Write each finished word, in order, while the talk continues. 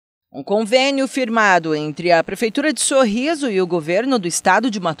Um convênio firmado entre a Prefeitura de Sorriso e o governo do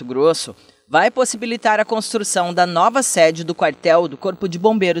estado de Mato Grosso vai possibilitar a construção da nova sede do quartel do Corpo de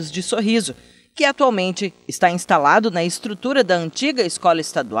Bombeiros de Sorriso, que atualmente está instalado na estrutura da antiga Escola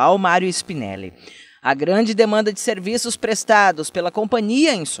Estadual Mário Spinelli. A grande demanda de serviços prestados pela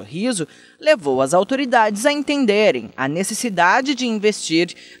companhia em Sorriso levou as autoridades a entenderem a necessidade de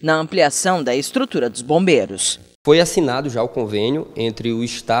investir na ampliação da estrutura dos bombeiros. Foi assinado já o convênio entre o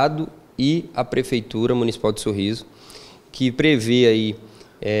Estado e a Prefeitura Municipal de Sorriso, que prevê aí,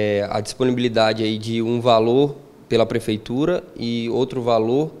 a disponibilidade aí de um valor pela Prefeitura e outro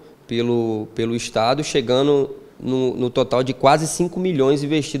valor pelo Estado, chegando no total de quase 5 milhões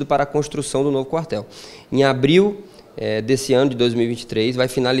investido para a construção do novo quartel. Em abril desse ano de 2023, vai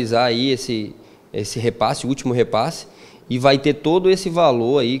finalizar aí esse repasse, o último repasse, e vai ter todo esse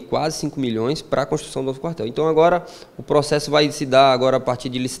valor aí, quase 5 milhões, para a construção do novo quartel. Então agora o processo vai se dar agora a partir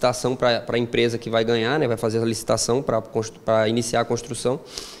de licitação para a empresa que vai ganhar, né, vai fazer a licitação para iniciar a construção.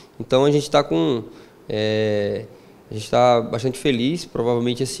 Então a gente está bastante feliz,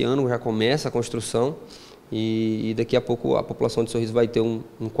 provavelmente esse ano já começa a construção e daqui a pouco a população de Sorriso vai ter um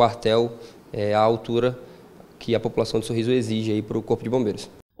quartel à altura que a população de Sorriso exige aí para o Corpo de Bombeiros.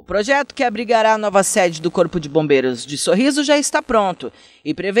 O projeto que abrigará a nova sede do Corpo de Bombeiros de Sorriso já está pronto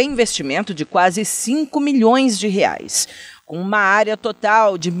e prevê investimento de quase 5 milhões de reais, com uma área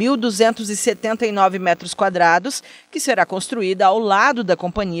total de 1.279 metros quadrados, que será construída ao lado da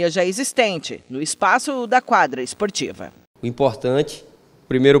companhia já existente, no espaço da quadra esportiva. O importante, o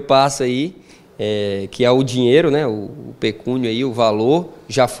primeiro passo aí, que é o dinheiro, né, o pecúnio aí, o valor,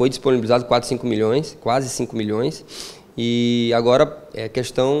 já foi disponibilizado quase 5 milhões, e agora é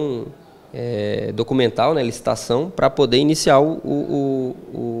questão documental, né, licitação, para poder iniciar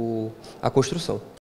a construção.